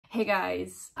Hey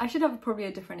guys, I should have probably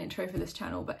a different intro for this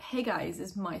channel, but hey guys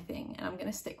is my thing and I'm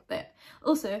gonna stick with it.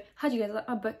 Also, how do you guys like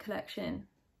my book collection?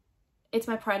 It's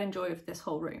my pride and joy of this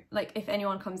whole room. Like, if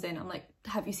anyone comes in, I'm like,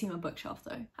 have you seen my bookshelf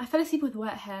though? I fell asleep with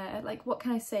wet hair. Like, what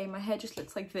can I say? My hair just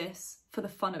looks like this for the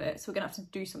fun of it, so we're gonna have to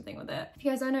do something with it. You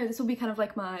guys, I know this will be kind of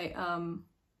like my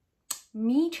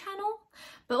me channel,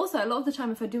 but also a lot of the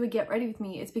time if I do a get ready with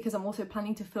me, it's because I'm also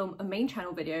planning to film a main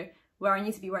channel video where I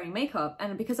need to be wearing makeup,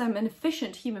 and because I'm an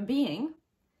efficient human being,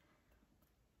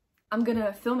 I'm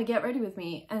gonna film a get ready with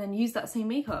me and then use that same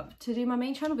makeup to do my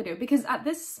main channel video, because at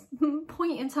this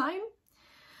point in time,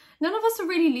 none of us are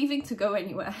really leaving to go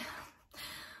anywhere.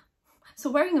 So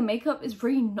wearing a makeup is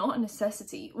really not a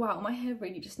necessity. Wow, my hair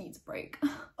really just needs a break.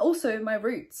 Also, my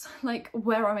roots, like,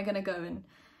 where am I gonna go and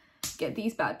get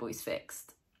these bad boys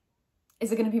fixed?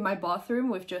 Is it gonna be my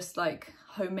bathroom with just like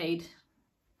homemade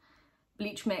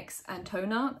bleach mix and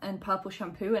toner and purple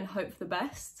shampoo and hope for the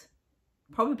best?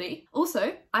 Probably.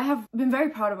 Also, I have been very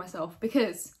proud of myself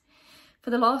because for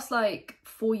the last like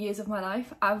 4 years of my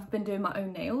life, I've been doing my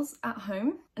own nails at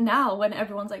home. Now, when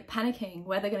everyone's like panicking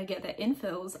where they're gonna get their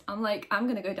infills, I'm like, I'm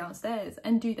gonna go downstairs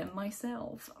and do them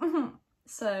myself.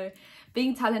 So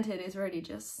being talented is really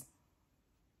just...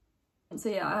 So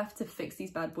yeah, I have to fix these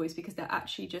bad boys because they're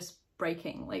actually just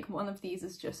breaking. Like, one of these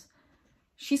is just...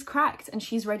 she's cracked and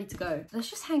she's ready to go. Let's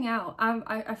just hang out.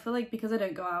 I feel like because I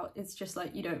don't go out, it's just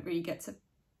like you don't really get to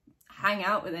hang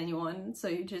out with anyone. So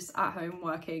you're just at home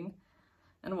working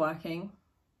and working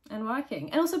and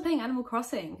working. And also playing Animal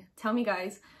Crossing. Tell me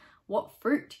guys what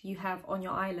fruit you have on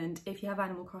your island if you have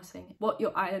Animal Crossing. What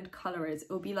your island colour is. It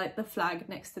will be like the flag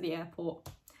next to the airport.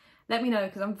 Let me know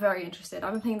because I'm very interested.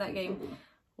 I've been playing that game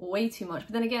way too much,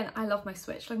 but then again, I love my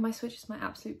Switch. Like, my Switch is my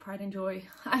absolute pride and joy.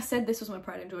 I said this was my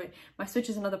pride and joy. My Switch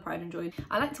is another pride and joy.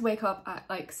 I like to wake up at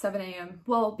like 7 AM.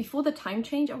 Well, before the time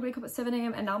change, I would wake up at 7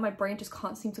 AM, and now my brain just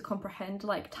can't seem to comprehend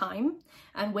like time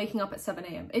and waking up at 7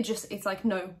 AM. It's like,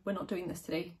 no, we're not doing this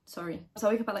today, sorry. So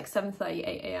I wake up at like 7:30,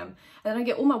 8 AM, and then I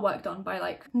get all my work done by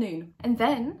like noon. And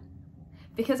then,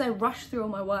 because I rush through all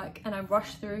my work and I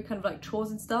rush through kind of like chores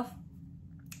and stuff,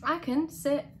 I can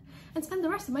sit and spend the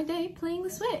rest of my day playing the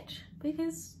Switch,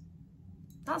 because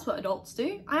that's what adults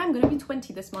do. I am going to be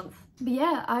 20 this month. But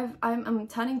yeah, I'm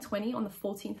turning 20 on the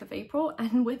 14th of April,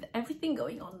 and with everything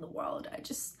going on in the world, I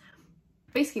just...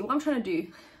 Basically, what I'm trying to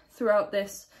do throughout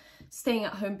this staying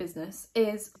at home business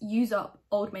is use up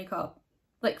old makeup,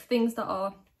 like things that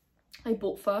I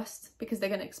bought first because they're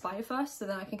going to expire first, so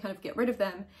then I can kind of get rid of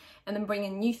them and then bring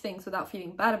in new things without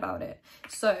feeling bad about it.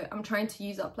 So I'm trying to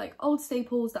use up like old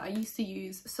staples that I used to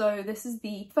use. So this is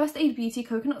the First Aid Beauty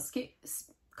Coconut Skin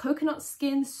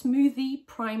Smoothie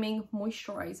Priming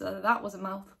Moisturizer. That was a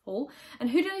mouthful. And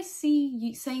who did I see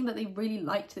you saying that they really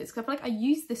liked this? Because I feel like I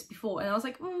used this before and I was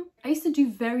like, I used to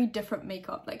do very different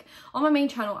makeup. Like, on my main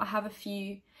channel, I have a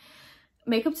few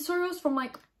makeup tutorials from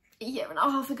like a year and a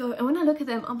half ago, and when I look at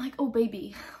them, I'm like, oh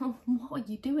baby, what are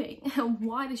you doing?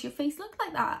 Why does your face look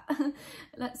like that?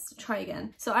 Let's try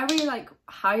again. So I really like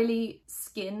highly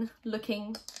skin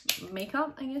looking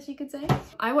makeup, I guess you could say.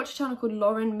 I watch a channel called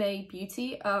Lauren May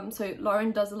Beauty. So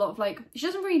Lauren does a lot of like, she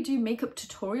doesn't really do makeup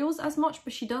tutorials as much,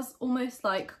 but she does almost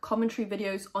like commentary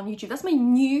videos on YouTube. That's my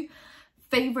new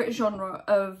favorite genre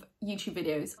of YouTube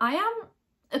videos. I am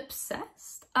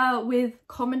obsessed with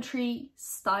commentary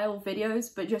style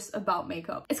videos, but just about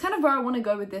makeup. It's kind of where I want to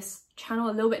go with this channel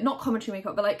a little bit. Not commentary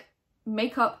makeup, but like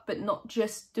makeup, but not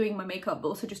just doing my makeup, but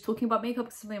also just talking about makeup.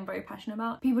 It's something I'm very passionate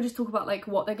about. People just talk about like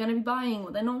what they're going to be buying,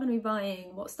 what they're not going to be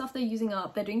buying, what stuff they're using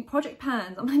up. They're doing project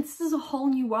pans. I'm like, this is a whole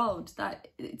new world that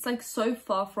it's like so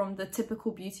far from the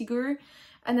typical beauty guru,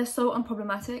 and they're so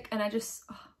unproblematic, and I just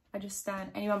stand.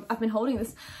 Anyway, I've been holding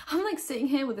this. I'm like sitting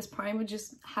here with this primer,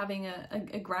 just having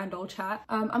a grand old chat.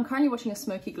 I'm currently watching a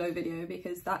Smoky Glow video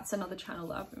because that's another channel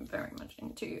that I've been very much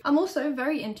into. I'm also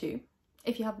very into,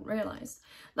 if you haven't realised,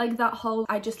 like that whole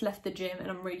I just left the gym and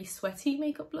I'm really sweaty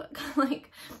makeup look.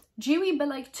 Like dewy, but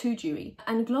like too dewy.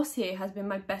 And Glossier has been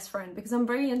my best friend because I'm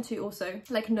very into also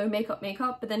like no makeup,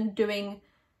 but then doing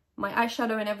my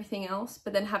eyeshadow and everything else,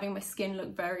 but then having my skin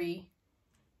look very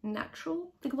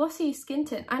natural. The Glossy skin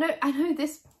tint, I know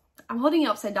this, I'm holding it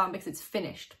upside down because it's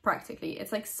finished practically.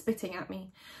 It's like spitting at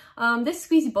me. This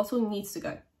squeezy bottle needs to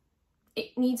go.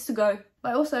 It needs to go.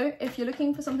 But also, if you're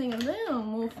looking for something a little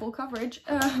more full coverage,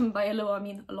 by a little I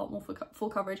mean a lot more full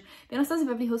coverage, the Anastasia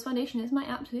Beverly Hills foundation is my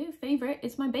absolute favorite.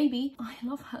 It's my baby. I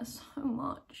love her so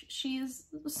much. She is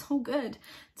so good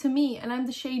to me, and I'm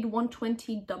the shade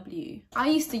 120W. I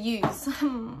used to use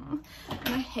and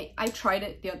I tried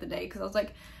it the other day because I was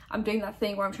like, I'm doing that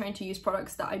thing where I'm trying to use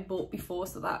products that I bought before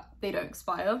so that they don't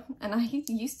expire. And I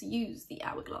used to use the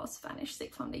Hourglass Vanish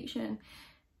Stick Foundation.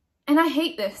 And I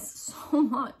hate this so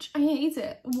much. I hate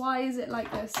it. Why is it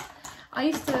like this? I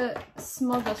used to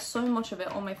smother so much of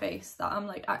it on my face that I'm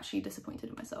like actually disappointed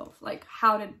in myself. Like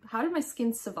how did my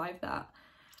skin survive that?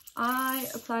 I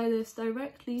apply this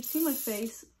directly to my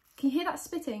face. Can you hear that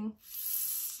spitting?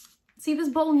 See, this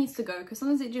bowl needs to go because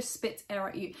sometimes it just spits air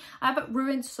at you. I've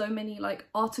ruined so many like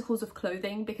articles of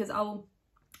clothing because I'll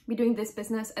be doing this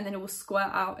business and then it will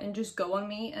squirt out and just go on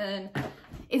me, and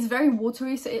it's very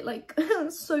watery, so it like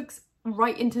soaks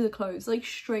right into the clothes like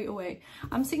straight away.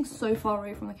 I'm sitting so far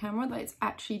away from the camera that it's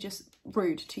actually just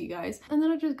rude to you guys. And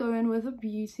then I just go in with a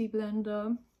beauty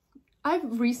blender.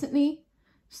 I've recently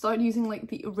started using like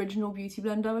the original beauty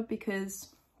blender because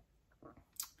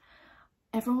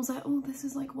everyone was like, oh, this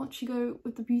is like once you go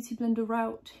with the beauty blender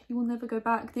route you will never go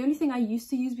back. The only thing I used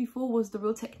to use before was the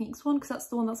Real Techniques one because that's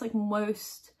the one that's like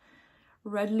most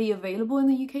readily available in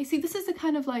the UK. See, this is the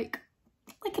kind of like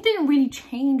it didn't really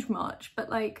change much, but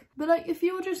like if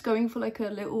you're just going for like a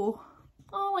little,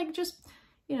 oh, like just,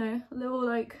 you know, a little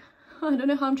like, I don't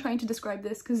know how I'm trying to describe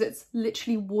this because it's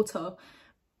literally water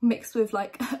mixed with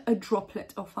like a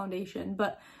droplet of foundation,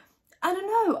 but I don't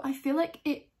know, I feel like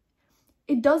it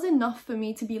does enough for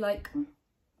me to be like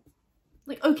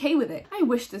okay with it. I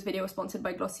wish this video was sponsored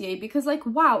by Glossier because like,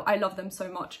 wow, I love them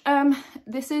so much.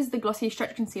 This is the Glossier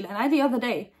Stretch Concealer, and the other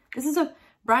day, this is a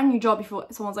brand new job before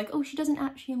someone's like, oh, she doesn't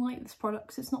actually like this product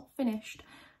because it's not finished.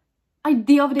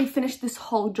 The other day finished this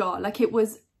whole jar, like it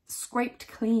was scraped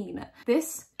clean.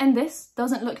 This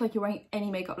doesn't look like you're wearing any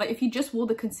makeup. Like if you just wore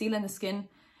the concealer and the skin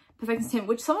perfecting tint,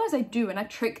 which sometimes I do, and I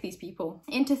trick these people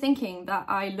into thinking that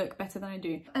I look better than I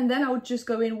do. And then I would just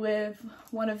go in with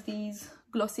one of these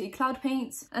Glossier cloud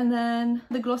paints and then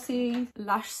the Glossier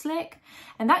Lash Slick,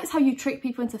 and that is how you trick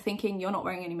people into thinking you're not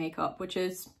wearing any makeup, which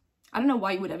is, I don't know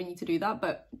why you would ever need to do that,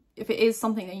 but if it is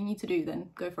something that you need to do, then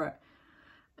go for it.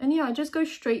 And yeah, I just go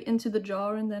straight into the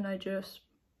jar and then I just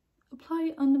apply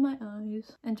it under my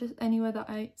eyes and just anywhere that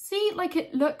I see. Like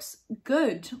it looks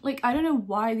good. Like I don't know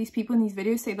why these people in these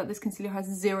videos say that this concealer has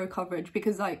zero coverage,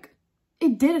 because like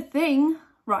it did a thing,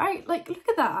 right? Like look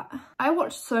at that. I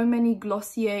watched so many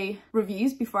Glossier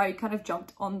reviews before I kind of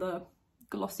jumped on the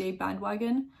Glossier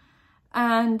bandwagon,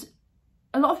 and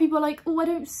a lot of people are like, oh, I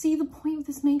don't see the point of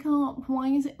this makeup, why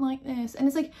is it like this? And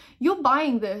it's like, you're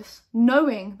buying this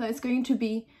knowing that it's going to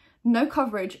be no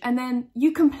coverage, and then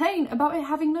you complain about it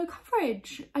having no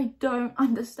coverage. I don't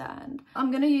understand.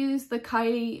 I'm gonna use the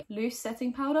Kylie loose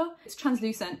setting powder. It's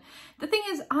translucent. The thing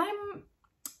is, I'm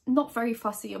not very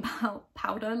fussy about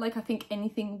powder. Like I think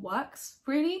anything works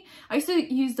really. I used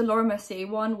to use the Laura Mercier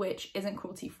one, which isn't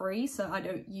cruelty free, so I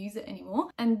don't use it anymore.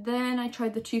 And then I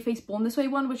tried the Too Faced Born This Way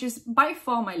one, which is by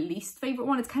far my least favorite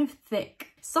one. It's kind of thick.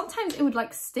 Sometimes it would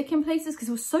like stick in places because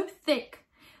it was so thick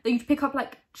that you'd pick up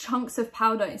like chunks of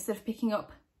powder instead of picking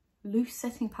up loose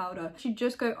setting powder. Should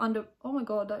just go under. Oh my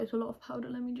god, that is a lot of powder.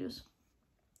 Let me just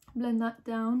blend that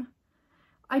down.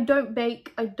 I don't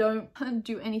bake, I don't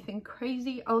do anything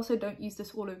crazy. I also don't use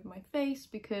this all over my face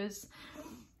because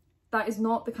that is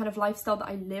not the kind of lifestyle that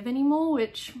I live anymore,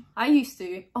 which I used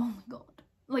to. Oh my god.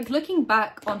 Like looking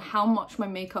back on how much my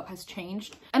makeup has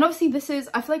changed. And obviously this is,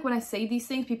 I feel like when I say these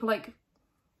things, people like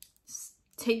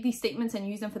take these statements and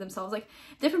use them for themselves. Like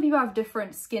different people have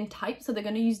different skin types, so they're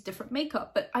going to use different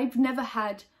makeup, but I've never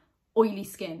had oily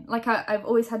skin. Like I've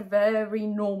always had very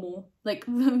normal, like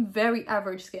very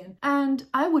average skin. And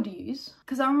I would use,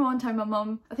 because I remember one time my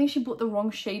mum, I think she bought the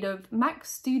wrong shade of MAC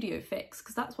Studio Fix,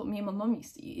 because that's what me and my mum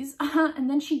used to use, and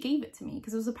then she gave it to me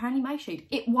because it was apparently my shade.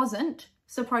 It wasn't,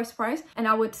 surprise surprise, and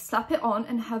I would slap it on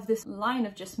and have this line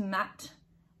of just matte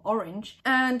orange,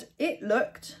 and it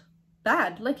looked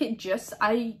bad. Like it just,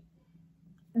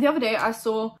 the other day I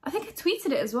saw, I think I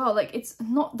tweeted it as well, like it's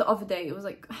not the other day, it was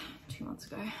like 2 months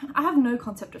ago. I have no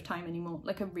concept of time anymore,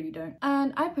 like I really don't.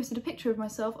 And I posted a picture of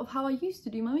myself of how I used to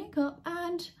do my makeup,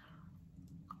 and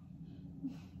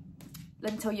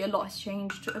let me tell you, a lot has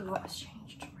changed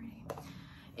really.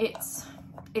 It's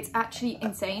actually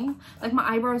insane. Like my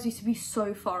eyebrows used to be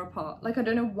so far apart. Like I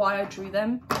don't know why I drew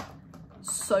them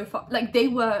so far. Like they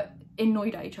were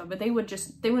annoyed at each other. They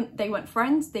weren't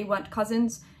friends, they weren't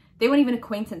cousins, they weren't even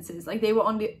acquaintances. Like they were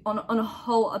on a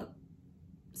whole other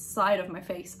side of my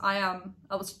face.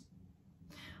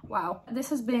 Wow. This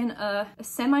has been a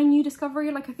semi-new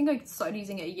discovery. Like I think I started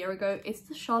using it a year ago. It's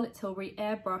the Charlotte Tilbury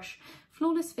Airbrush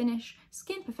Flawless Finish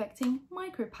Skin Perfecting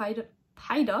Micro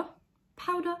Powder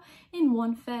powder in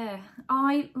one fare.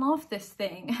 I love this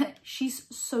thing. She's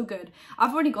so good.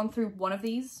 I've already gone through one of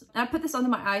these, and I put this under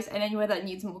my eyes and anywhere that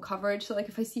needs more coverage. So like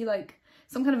if I see like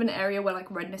some kind of an area where like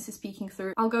redness is peeking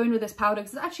through, I'll go in with this powder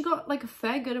because it's actually got like a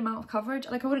fair good amount of coverage.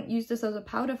 Like I wouldn't use this as a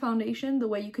powder foundation the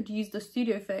way you could use the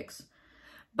Studio Fix,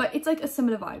 but it's like a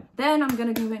similar vibe. Then I'm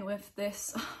gonna go in with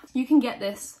this. You can get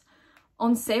this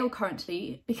on sale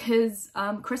currently because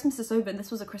Christmas is over and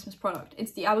this was a Christmas product.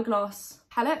 It's the Hourglass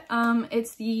palette.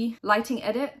 It's the lighting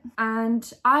edit,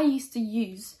 and I used to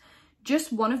use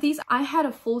just one of these. I had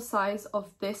a full size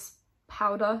of this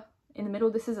powder in the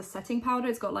middle. This is a setting powder.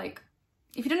 It's got like,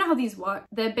 if you don't know how these work,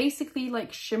 they're basically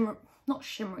like not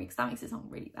shimmery because that makes it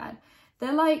sound really bad.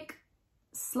 They're like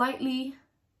slightly,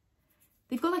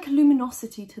 they've got like a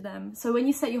luminosity to them. So when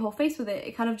you set your whole face with it,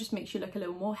 it kind of just makes you look a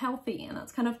little more healthy. And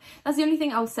that's the only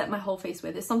thing I'll set my whole face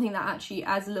with. It's something that actually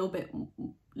adds a little bit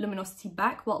luminosity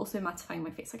back while also mattifying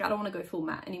my face. Like I don't want to go full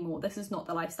matte anymore. This is not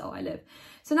the lifestyle I live.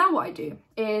 So now what I do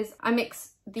is I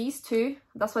mix these two.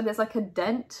 That's why there's like a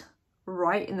dent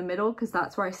right in the middle, because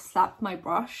that's where I slapped my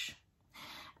brush.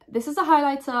 This is a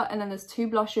highlighter, and then there's two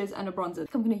blushes and a bronzer.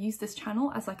 I'm going to use this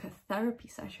channel as like a therapy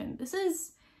session. This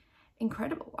is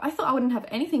incredible. I thought I wouldn't have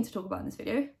anything to talk about in this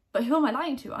video, but who am I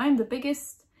lying to? I am the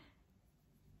biggest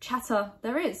chatter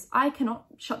there is. I cannot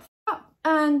shut the up.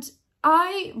 And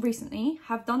I recently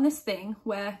have done this thing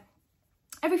where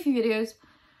every few videos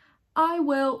I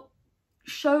will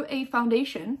show a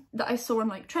foundation that I saw on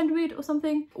like Trendwood or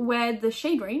something where the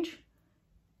shade range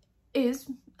is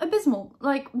abysmal.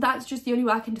 Like that's just the only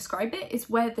way I can describe it, is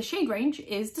where the shade range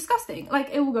is disgusting. Like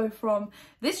it will go from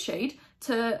this shade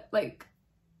to like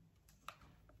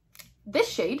this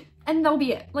shade and that'll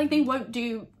be it. Like they won't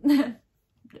do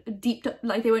deep,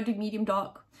 like they won't do medium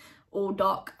dark or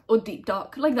deep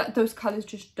dark like that. Those colors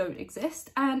just don't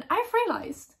exist. And I've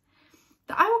realized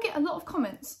that I will get a lot of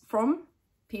comments from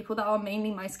people that are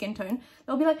mainly my skin tone.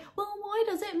 They'll be like, well, why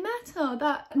does it matter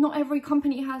that not every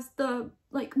company has the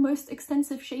like most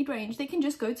extensive shade range? They can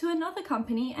just go to another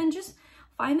company and just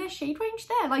find their shade range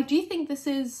there. Like, do you think this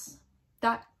is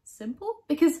that simple?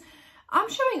 Because I'm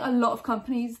showing a lot of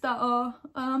companies that are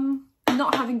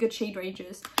not having good shade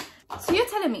ranges. So you're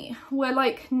telling me where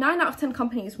like 9 out of 10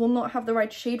 companies will not have the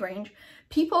right shade range,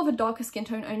 people of a darker skin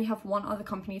tone only have one other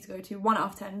company to go to, 1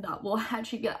 out of 10 that will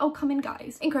actually be like, oh, come in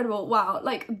guys. Incredible. Wow.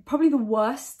 Like probably the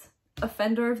worst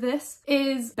offender of this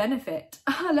is Benefit.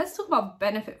 Let's talk about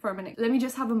Benefit for a minute. Let me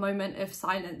just have a moment of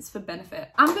silence for Benefit.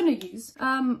 I'm going to use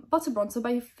Butter Bronzer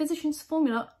by Physicians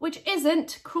Formula, which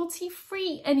isn't cruelty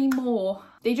free anymore.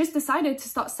 They just decided to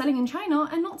start selling in China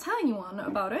and not tell anyone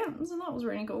about it. So that was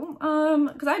really cool.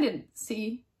 Because I didn't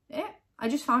see it. I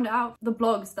just found out the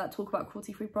blogs that talk about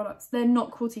cruelty-free products, they're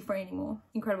not cruelty-free anymore.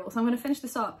 Incredible. So I'm going to finish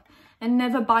this up and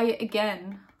never buy it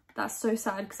again. That's so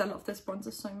sad because I love this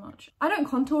bronzer so much. I don't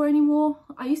contour anymore.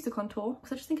 I used to contour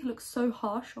because I just think it looks so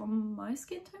harsh on my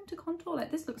skin tone to contour.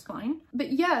 Like this looks fine.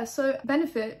 But yeah, so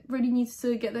Benefit really needs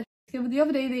to get their shit together. The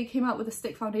other day they came out with a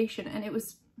stick foundation and it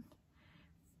was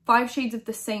 5 shades of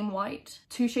the same white,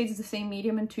 2 shades of the same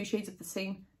medium and 2 shades of the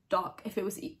same dark. If it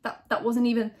was that wasn't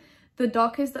even the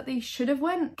darkest that they should have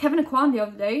went. Kevin Aquan the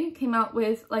other day came out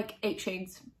with like 8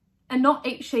 shades, and not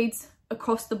 8 shades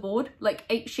across the board, like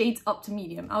 8 shades up to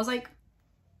medium. I was like,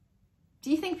 do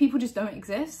you think people just don't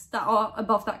exist that are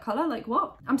above that color? Like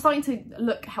what? I'm starting to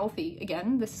look healthy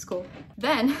again. This is cool.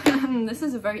 Then this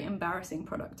is a very embarrassing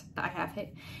product that I have here.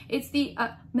 It's the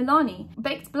Milani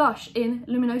Baked Blush in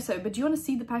Luminoso. But do you want to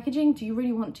see the packaging? Do you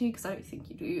really want to? Because I don't think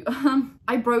you do.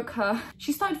 I broke her.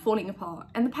 She started falling apart,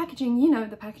 and the packaging, you know,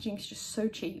 the packaging is just so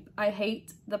cheap. I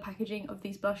hate the packaging of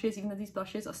these blushes, even though these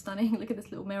blushes are stunning. Look at this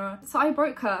little mirror. So I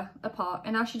broke her apart,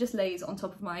 and now she just lays on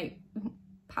top of my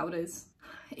powders.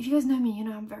 If you guys know me, you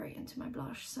know I'm very into my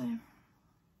blush, so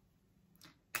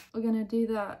we're gonna do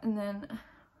that and then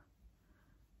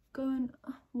go and,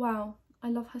 wow, I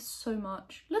love her so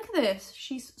much. Look at this,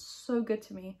 she's so good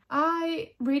to me.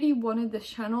 I really wanted this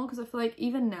channel because I feel like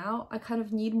even now I kind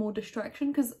of need more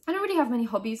distraction because I don't really have many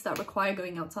hobbies that require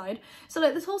going outside. So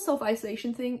like this whole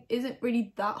self-isolation thing isn't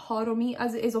really that hard on me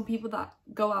as it is on people that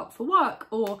go out for work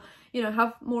or, you know,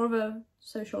 have more of a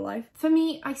social life. For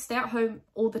me, I stay at home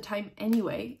all the time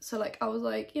anyway, so like I was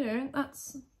like, you know,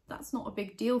 that's not a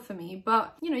big deal for me.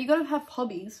 But you know, you gotta have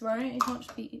hobbies, right? You can't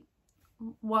just be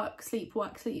work, sleep,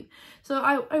 work, sleep. So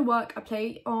I work, I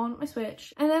play on my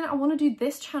Switch, and then I want to do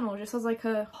this channel just as like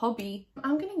a hobby.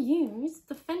 I'm gonna use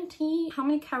the Fenty How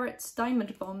Many Carats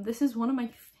Diamond Bomb. This is one of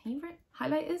my favorite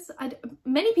highlighters.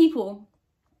 Many people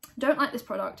don't like this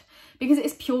product because it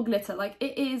is pure glitter. Like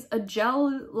it is a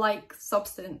gel-like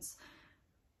substance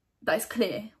that is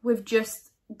clear with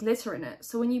just glitter in it.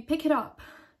 So when you pick it up,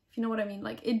 if you know what I mean,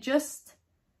 like it just,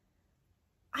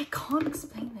 I can't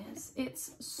explain this.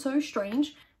 It's so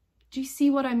strange. Do you see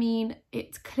what I mean?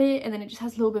 It's clear and then it just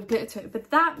has a little bit of glitter to it, but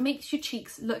that makes your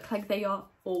cheeks look like they are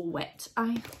all wet.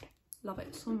 I love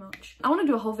it so much. I want to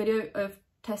do a whole video of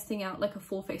testing out like a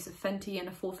full face of Fenty and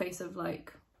a full face of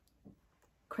like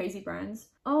crazy brands.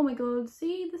 Oh my god,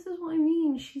 see, this is what I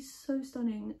mean. She's so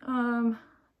stunning.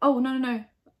 Oh no,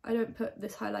 I don't put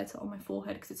this highlighter on my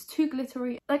forehead because it's too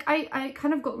glittery. Like I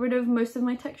kind of got rid of most of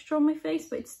my texture on my face,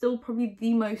 but it's still probably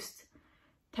the most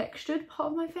textured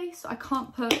part of my face, so I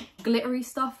can't put glittery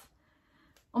stuff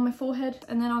on my forehead.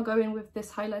 And then I'll go in with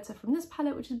this highlighter from this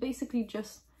palette, which is basically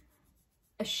just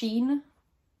a sheen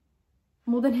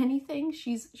more than anything.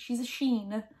 She's a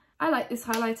sheen. I like this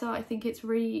highlighter. I think it's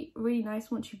really nice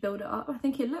once you build it up. I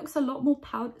think it looks a lot more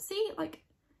powder. See, like,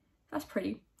 that's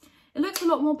pretty. It looks a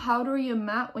lot more powdery and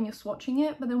matte when you're swatching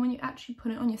it, but then when you actually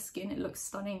put it on your skin, it looks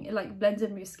stunning. It like blends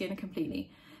in with your skin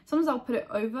completely. Sometimes I'll put it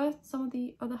over some of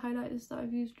the other highlighters that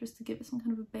I've used just to give it some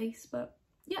kind of a base, but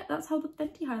yeah, that's how the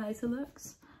Fenty highlighter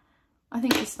looks. I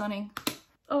think it's stunning.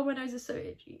 Oh, my nose is so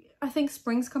itchy. I think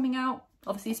spring's coming out.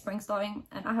 Obviously spring's starting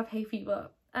and I have hay fever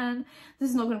and this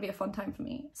is not going to be a fun time for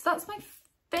me. So that's my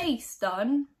face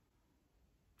done.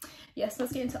 Yes,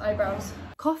 let's get into eyebrows.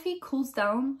 Coffee cools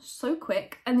down so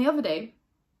quick, and the other day,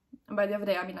 and by the other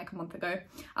day I mean like a month ago,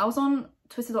 I was on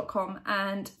twitter.com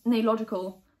and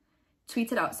Nailogical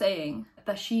tweeted out saying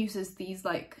that she uses these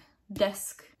like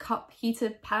desk cup heater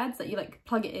pads that you like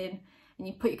plug it in and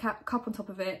you put your cup on top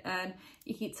of it and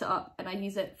it heats it up, and I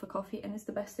use it for coffee and it's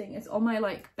the best thing. It's on my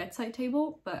like bedside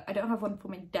table, but I don't have one for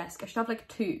my desk. I should have like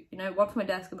two, you know, one for my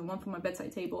desk and then one for my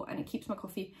bedside table, and it keeps my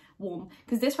coffee warm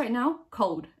because this right now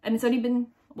cold and it's only been,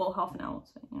 well, half an hour,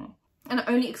 so you know. And I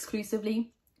only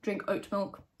exclusively drink oat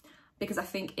milk because I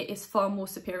think it is far more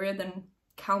superior than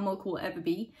cow milk will ever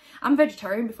be. I'm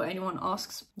vegetarian, before anyone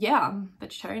asks. Yeah, I'm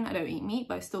vegetarian. I don't eat meat,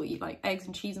 but I still eat like eggs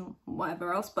and cheese and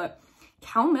whatever else, but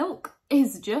cow milk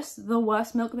is just the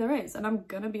worst milk there is, and I'm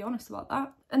gonna be honest about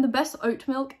that. And the best oat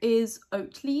milk is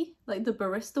Oatly, like the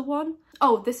barista one.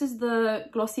 Oh, this is the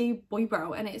Glossier Boy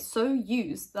Brow, and it's so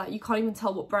used that you can't even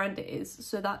tell what brand it is,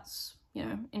 so that's, you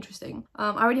know, interesting.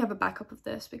 I already have a backup of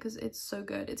this because it's so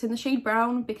good. It's in the shade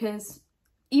brown because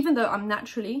even though I'm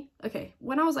naturally, okay,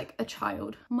 when I was like a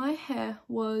child, my hair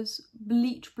was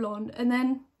bleach blonde, and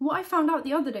then what I found out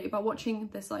the other day by watching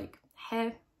this like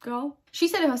hair girl, she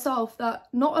said it herself that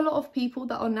not a lot of people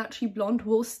that are naturally blonde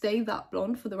will stay that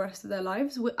blonde for the rest of their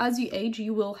lives. As you age,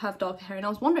 you will have darker hair, and I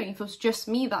was wondering if it was just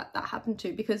me that happened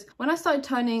to, because when I started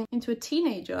turning into a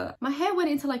teenager, my hair went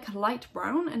into like a light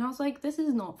brown, and I was like, this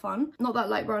is not fun. Not that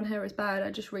light brown hair is bad,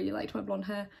 I just really liked my blonde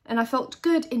hair and I felt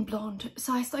good in blonde,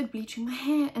 so I started bleaching my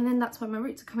hair, and then that's why my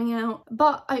roots are coming out.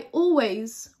 But I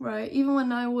always, right, even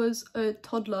when I was a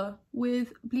toddler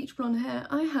with bleach blonde hair,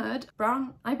 I had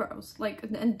brown eyebrows, like,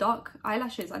 and dark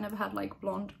eyelashes. I never had like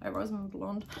blonde eyebrows and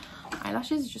blonde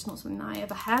eyelashes. It's just not something that I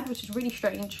ever had, which is really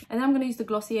strange. And then I'm going to use the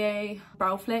Glossier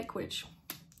Brow Flick, which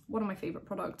one of my favorite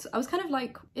products. I was kind of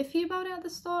like iffy about it at the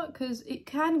start because it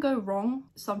can go wrong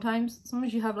sometimes.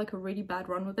 Sometimes you have like a really bad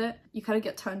run with it, you kind of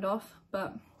get turned off,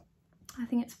 but I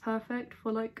think it's perfect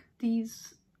for like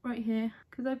these right here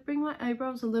because I bring my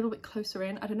eyebrows a little bit closer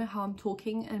in. I don't know how I'm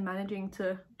talking and managing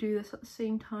to do this at the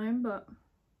same time, but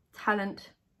talent.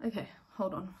 Okay,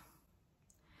 hold on.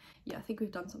 Yeah, I think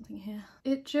we've done something here.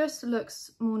 It just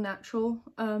looks more natural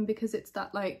because it's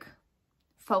that like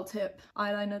felt tip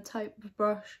eyeliner type of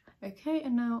brush. Okay,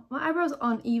 and now my eyebrows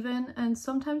aren't even, and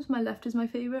sometimes my left is my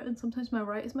favorite and sometimes my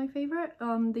right is my favorite.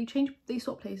 They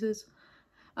swap places.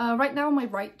 Right now my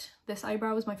right, this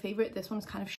eyebrow is my favorite. This one's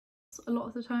kind of a lot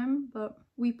of the time, but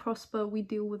we prosper, we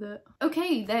deal with it.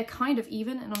 Okay, they're kind of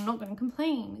even, and I'm not going to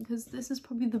complain because this is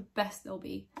probably the best they'll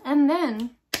be. And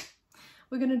then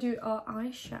we're gonna do our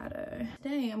eyeshadow.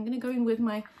 Today I'm gonna go in with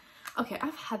my, okay,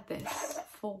 I've had this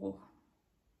for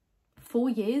 4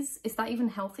 years. Is that even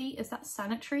healthy? Is that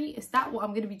sanitary? Is that what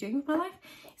I'm gonna be doing with my life?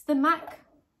 It's the MAC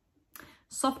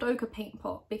Soft Ochre Paint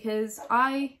Pot, because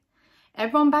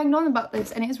everyone banged on about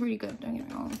this and it is really good, don't get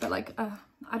me wrong, but like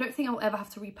I don't think I'll ever have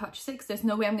to repurchase it because there's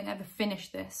no way I'm gonna ever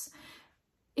finish this.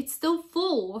 It's still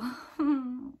full.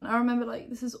 I remember like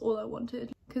this is all I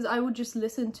wanted because I would just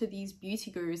listen to these beauty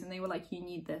gurus and they were like, you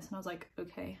need this, and I was like,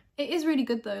 okay. It is really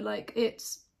good though, like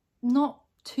it's not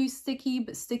too sticky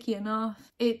but sticky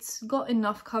enough. It's got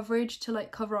enough coverage to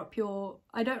like cover up your,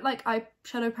 I don't like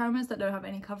eyeshadow primers that don't have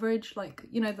any coverage, like,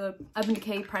 you know, the Urban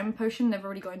Decay primer potion. Never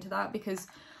really got into that because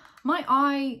my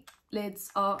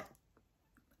eyelids are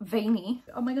veiny.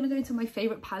 Am I gonna go into my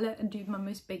favorite palette and do my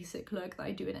most basic look that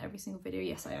I do in every single video?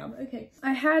 Yes, I am. Okay,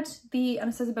 I had the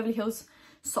Anastasia Beverly Hills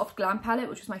Soft Glam palette,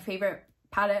 which was my favorite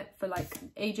palette for like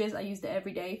ages. I used it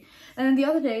every day. And then the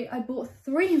other day I bought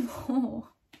 3 more.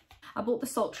 I bought the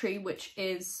Sultry, which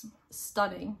is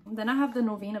stunning. Then I have the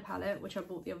Norvina palette, which I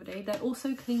bought the other day. They're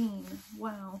also clean.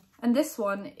 Wow. And this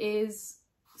one is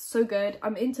so good.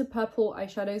 I'm into purple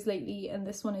eyeshadows lately, and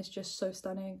this one is just so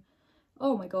stunning.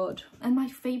 Oh my god. And my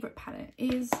favorite palette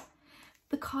is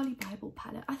the Carli Bybel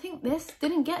palette. I think this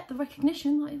didn't get the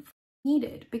recognition that it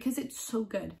needed because it's so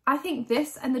good. I think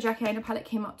this and the Jackie palette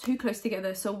came out too close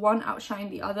together, so one outshined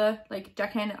the other. Like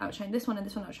Jackie outshined this one and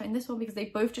this one outshined this one because they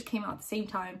both just came out at the same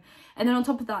time. And then on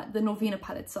top of that, the Norvina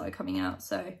palette started coming out.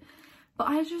 So, but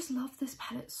I just love this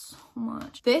palette so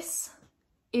much. This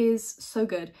is so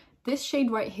good. This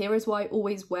shade right here is what I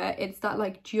always wear. It's that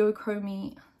like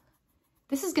duochromy.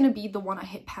 This is gonna be the one I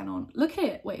hit pan on. Look at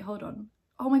it. Wait, hold on.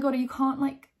 Oh my god, you can't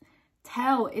like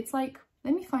tell. It's like,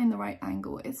 let me find the right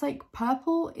angle. It's like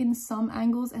purple in some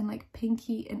angles and like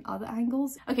pinky in other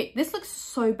angles. Okay, this looks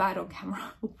so bad on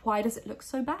camera. Why does it look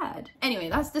so bad? Anyway,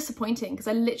 that's disappointing because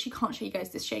I literally can't show you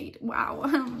guys this shade. Wow,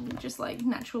 just like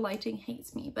natural lighting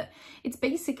hates me. But it's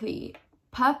basically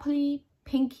purpley,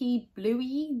 pinky,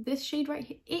 bluey. This shade right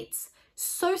here, it's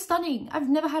so stunning. I've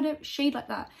never had a shade like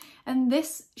that. And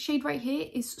this shade right here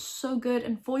is so good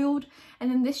and foiled. And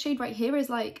then this shade right here is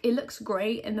like, it looks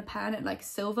great in the pan at like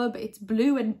silver, but it's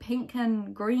blue and pink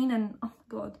and green and oh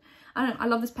my god. I don't know, I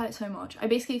love this palette so much. I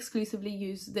basically exclusively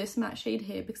use this matte shade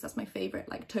here because that's my favorite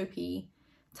like taupey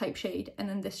type shade, and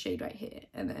then this shade right here,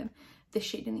 and then this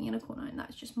shade in the inner corner, and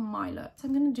that's just my look. So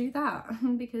I'm gonna do that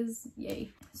because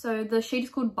yay. So the shade is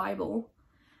called Bybel,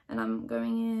 and I'm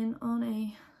going in on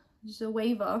a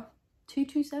Zoeva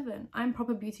 227. I'm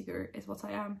proper beauty guru is what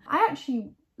I am. I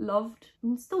actually loved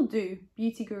and still do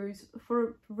beauty gurus for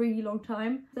a really long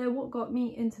time. They're what got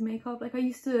me into makeup. Like I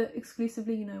used to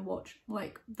exclusively, you know, watch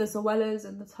like the Zoellas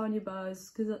and the Tanya Burrs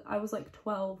because I was like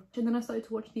 12, and then I started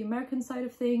to watch the American side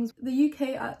of things. The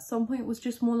UK at some point was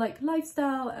just more like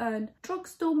lifestyle and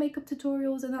drugstore makeup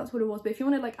tutorials, and that's what it was. But if you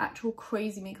wanted like actual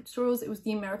crazy makeup tutorials, it was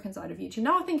the American side of YouTube.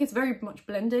 Now I think it's very much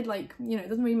blended. Like, you know, it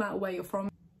doesn't really matter where you're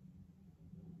from.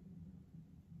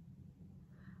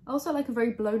 I also like a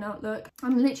very blown out look.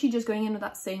 I'm literally just going in with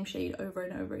that same shade over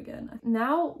and over again.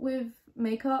 Now with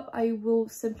makeup, I will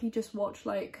simply just watch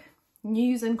like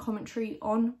news and commentary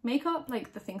on makeup,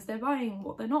 like the things they're buying,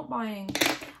 what they're not buying.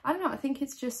 I don't know, I think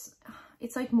it's just,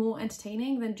 it's like more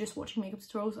entertaining than just watching makeup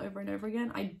tutorials over and over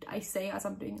again. I say as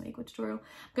I'm doing a makeup tutorial. I'm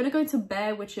gonna go into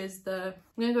Bare, which is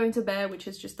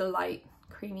just the light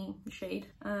creamy shade,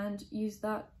 and use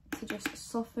that to just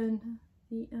soften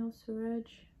the outer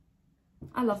edge.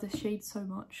 I love this shade so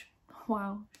much.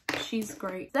 Wow, she's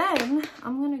great. Then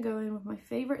I'm gonna go in with my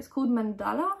favorite. It's called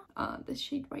Mandala. This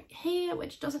shade right here,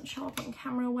 which doesn't show up on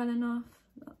camera well enough.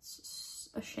 That's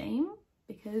a shame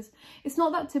because it's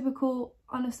not that typical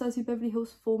Anastasia Beverly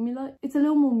Hills formula. It's a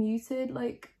little more muted,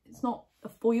 like it's not a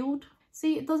foiled.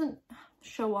 See, it doesn't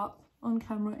show up on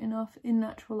camera enough in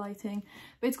natural lighting,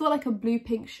 but it's got like a blue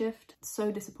pink shift.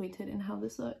 So disappointed in how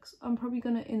this looks. I'm probably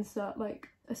gonna insert like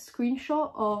a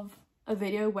screenshot of a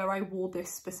video where I wore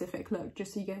this specific look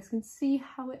just so you guys can see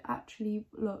how it actually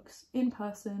looks in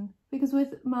person, because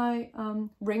with my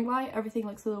ring light everything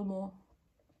looks a little more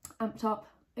amped up.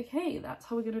 Okay, that's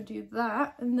how we're gonna do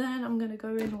that, and then I'm gonna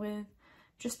go in with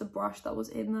just the brush that was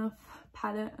in the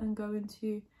palette and go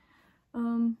into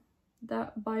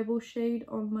that Bybel shade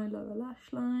on my lower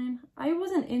lash line. I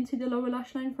wasn't into the lower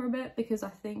lash line for a bit because I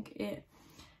think it,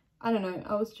 I don't know,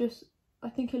 I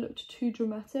think it looked too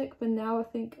dramatic, but now I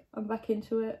think I'm back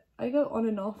into it. I go on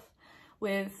and off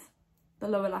with the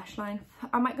lower lash line.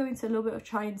 I might go into a little bit of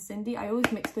Chai and Cindy. I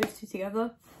always mix those two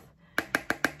together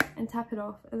and tap it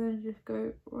off, and then just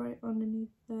go right underneath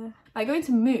there. I go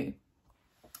into Moo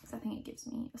because I think it gives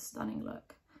me a stunning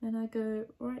look. And I go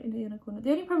right in the inner corner.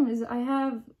 The only problem is I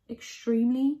have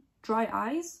extremely dry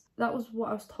eyes. That was what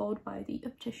I was told by the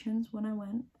opticians when I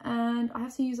went. And I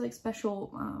have to use like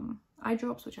special eye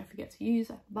drops, which I forget to use,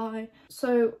 I have to buy.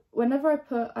 So whenever I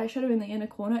put eyeshadow in the inner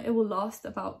corner, it will last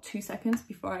about 2 seconds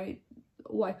before I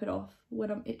wipe it off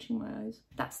when I'm itching my eyes.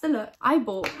 That's the look. I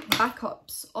bought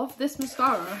backups of this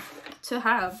mascara to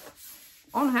have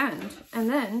on hand, and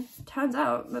then turns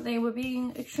out that they were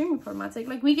being extremely problematic.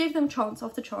 Like, we gave them chance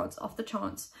after chance after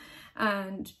chance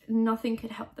and nothing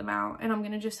could help them out, and I'm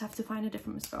gonna just have to find a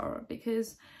different mascara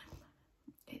because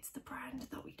it's the brand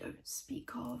that we don't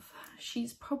speak of.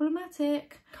 She's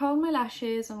problematic. Curl my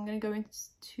lashes. I'm gonna go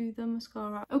into the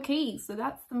mascara. Okay, so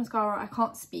that's the mascara. I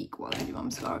can't speak while I do my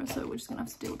mascara, so we're just gonna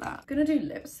have to deal with that. I'm gonna do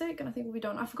lipstick, and I think we'll be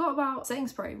done. I forgot about setting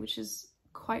spray, which is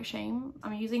quite a shame.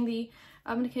 I'm using the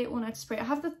Decay All Night Spray. I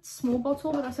have the small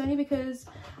bottle, but that's only because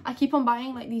I keep on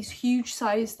buying like these huge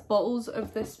sized bottles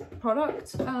of this product.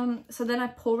 So then I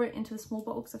pour it into the small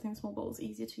bottle because I think the small bottle is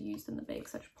easier to use than the big,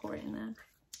 so I just pour it in there.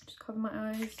 Just cover my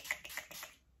eyes.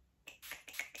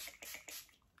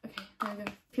 Okay, there we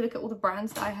go. If you look at all the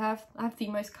brands that I have the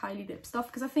most Kylie lip stuff,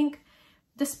 because I think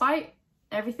despite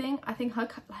everything, I think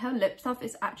her lip stuff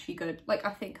is actually good. Like,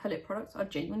 I think her lip products are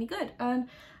genuinely good, and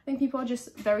I think people are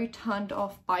just very turned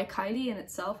off by Kylie in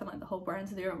itself and like the whole brand,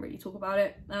 so they don't really talk about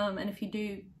it, and if you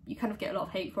do, you kind of get a lot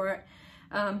of hate for it.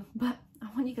 But I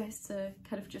want you guys to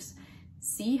kind of just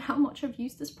see how much I've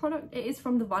used this product. It is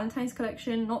from the Valentine's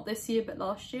collection, not this year but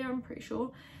last year, I'm pretty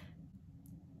sure.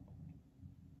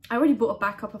 I already bought a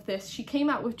backup of this. She came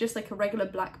out with just like a regular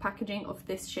black packaging of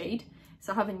this shade,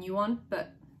 so I have a new one,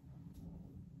 but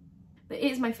it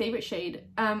is my favorite shade,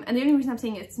 and the only reason I'm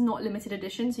saying it's not limited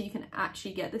edition, so you can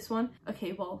actually get this one.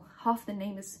 Okay, well, half the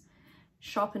name is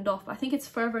sharpened off, but I think it's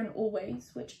Forever and Always,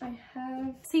 which I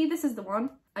have. See, this is the one.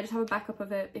 I just have a backup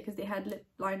of it because they had lip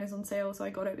liners on sale, so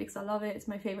I got it because I love it. It's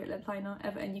my favorite lip liner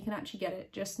ever, and you can actually get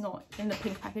it, just not in the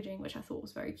pink packaging, which I thought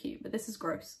was very cute. But this is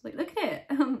gross. Like, look at it.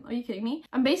 Are you kidding me?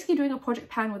 I'm basically doing a project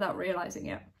pan without realizing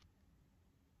it.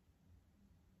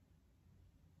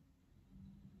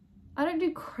 I don't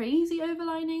do crazy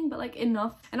overlining, but like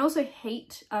enough. And I also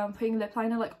hate putting lip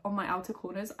liner like on my outer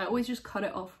corners. I always just cut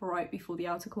it off right before the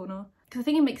outer corner because I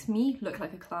think it makes me look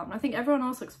like a clown. I think everyone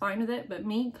else looks fine with it, but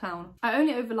me, clown. I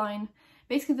only overline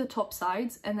basically the top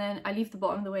sides, and then I leave the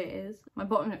bottom the way it is. My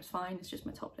bottom lip's fine, it's just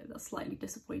my top lip that's slightly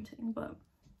disappointing, but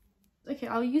okay,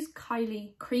 I'll use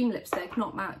Kylie cream lipstick,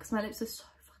 not matte, because my lips are so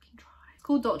fucking dry. It's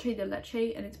called Dolce de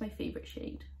Leche, and it's my favorite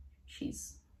shade.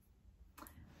 She's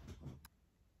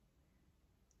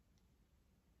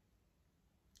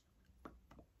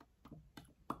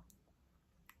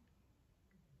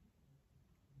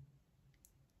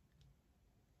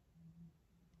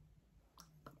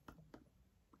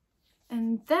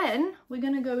and then we're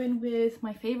gonna go in with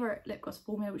my favorite lip gloss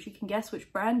formula, which you can guess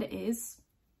which brand it is.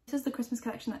 This is the Christmas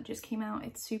collection that just came out.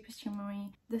 It's super shimmery.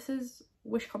 This is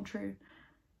Wish Come True.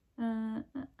 I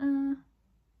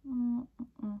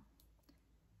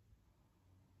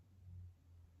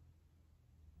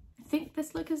think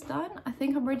this look is done. I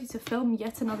think I'm ready to film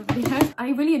yet another video. I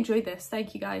really enjoyed this.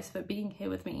 Thank you guys for being here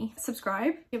with me.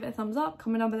 Subscribe, give it a thumbs up,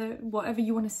 comment down below whatever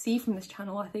you want to see from this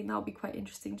channel. I think that'll be quite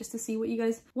interesting just to see what you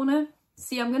guys want to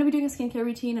see. I'm going to be doing a skincare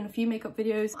routine and a few makeup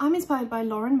videos. I'm inspired by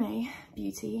Lauren May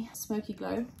Beauty, Smoky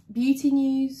Glow, Beauty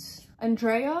News,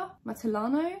 Andrea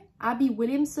Matilano, Abby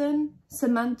Williamson,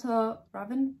 Samantha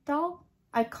Ravendal.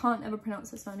 I can't ever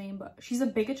pronounce her surname, but she's a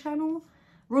bigger channel.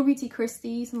 Raw Beauty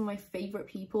Christie, some of my favorite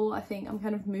people. I think I'm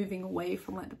kind of moving away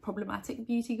from like the problematic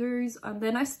beauty gurus.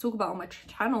 They're nice to talk about on my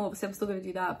channel. Obviously, I'm still going to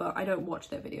do that, but I don't watch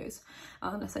their videos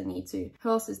unless I need to. Who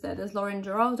else is there? There's Lauren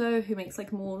Geraldo, who makes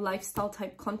like more lifestyle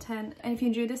type content. And if you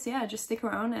enjoy this, yeah, just stick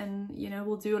around and, you know,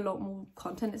 we'll do a lot more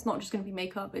content. It's not just going to be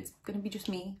makeup. It's going to be just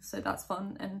me. So that's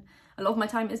fun. And a lot of my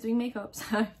time is doing makeup.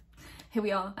 So here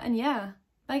we are. And yeah,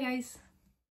 bye guys.